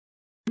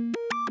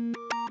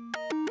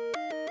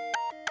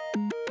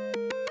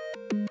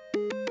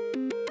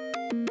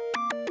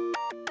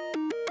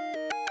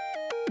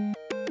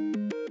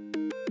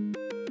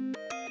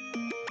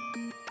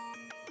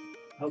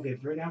Okay,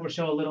 for now we'll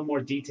show a little more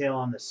detail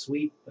on the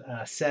sweep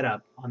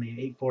setup on the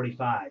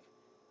 845.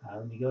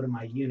 Let me go to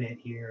my unit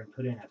here and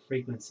put in a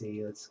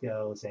frequency. Let's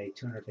go, say,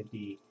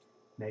 250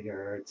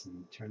 megahertz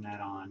and turn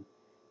that on.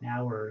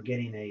 Now we're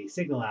getting a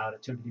signal out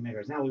at 250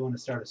 megahertz. Now we want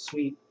to start a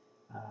sweep,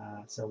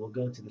 so we'll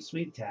go to the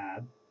sweep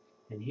tab,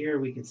 and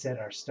here we can set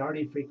our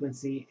starting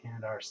frequency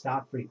and our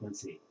stop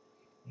frequency.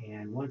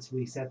 And once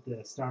we set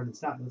the start and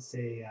stop, let's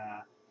say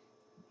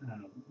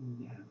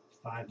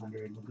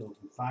 500, we'll go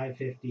from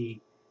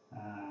 550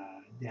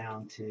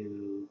 down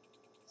to,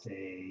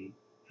 say,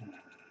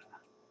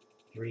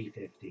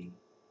 350.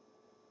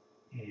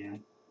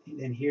 And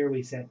then here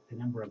we set the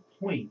number of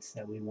points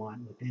that we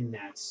want within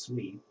that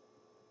sweep.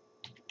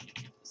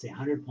 Say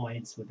 100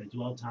 points with a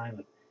dwell time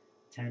of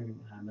 10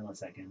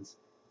 milliseconds.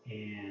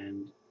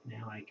 And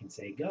now I can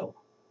say go.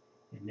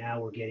 And now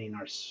we're getting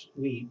our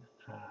sweep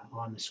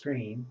on the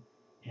screen.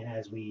 And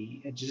as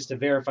we, just to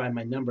verify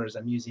my numbers,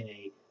 I'm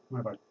using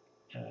one of our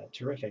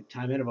terrific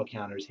time interval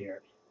counters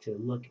here to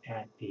look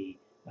at the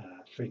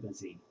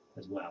frequency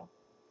as well.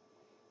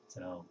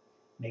 So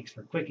makes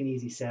for quick and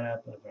easy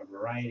setup of a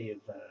variety of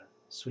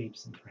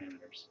sweeps and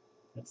parameters.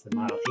 That's the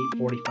model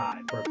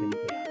 845 Berkeley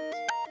Nucleonics.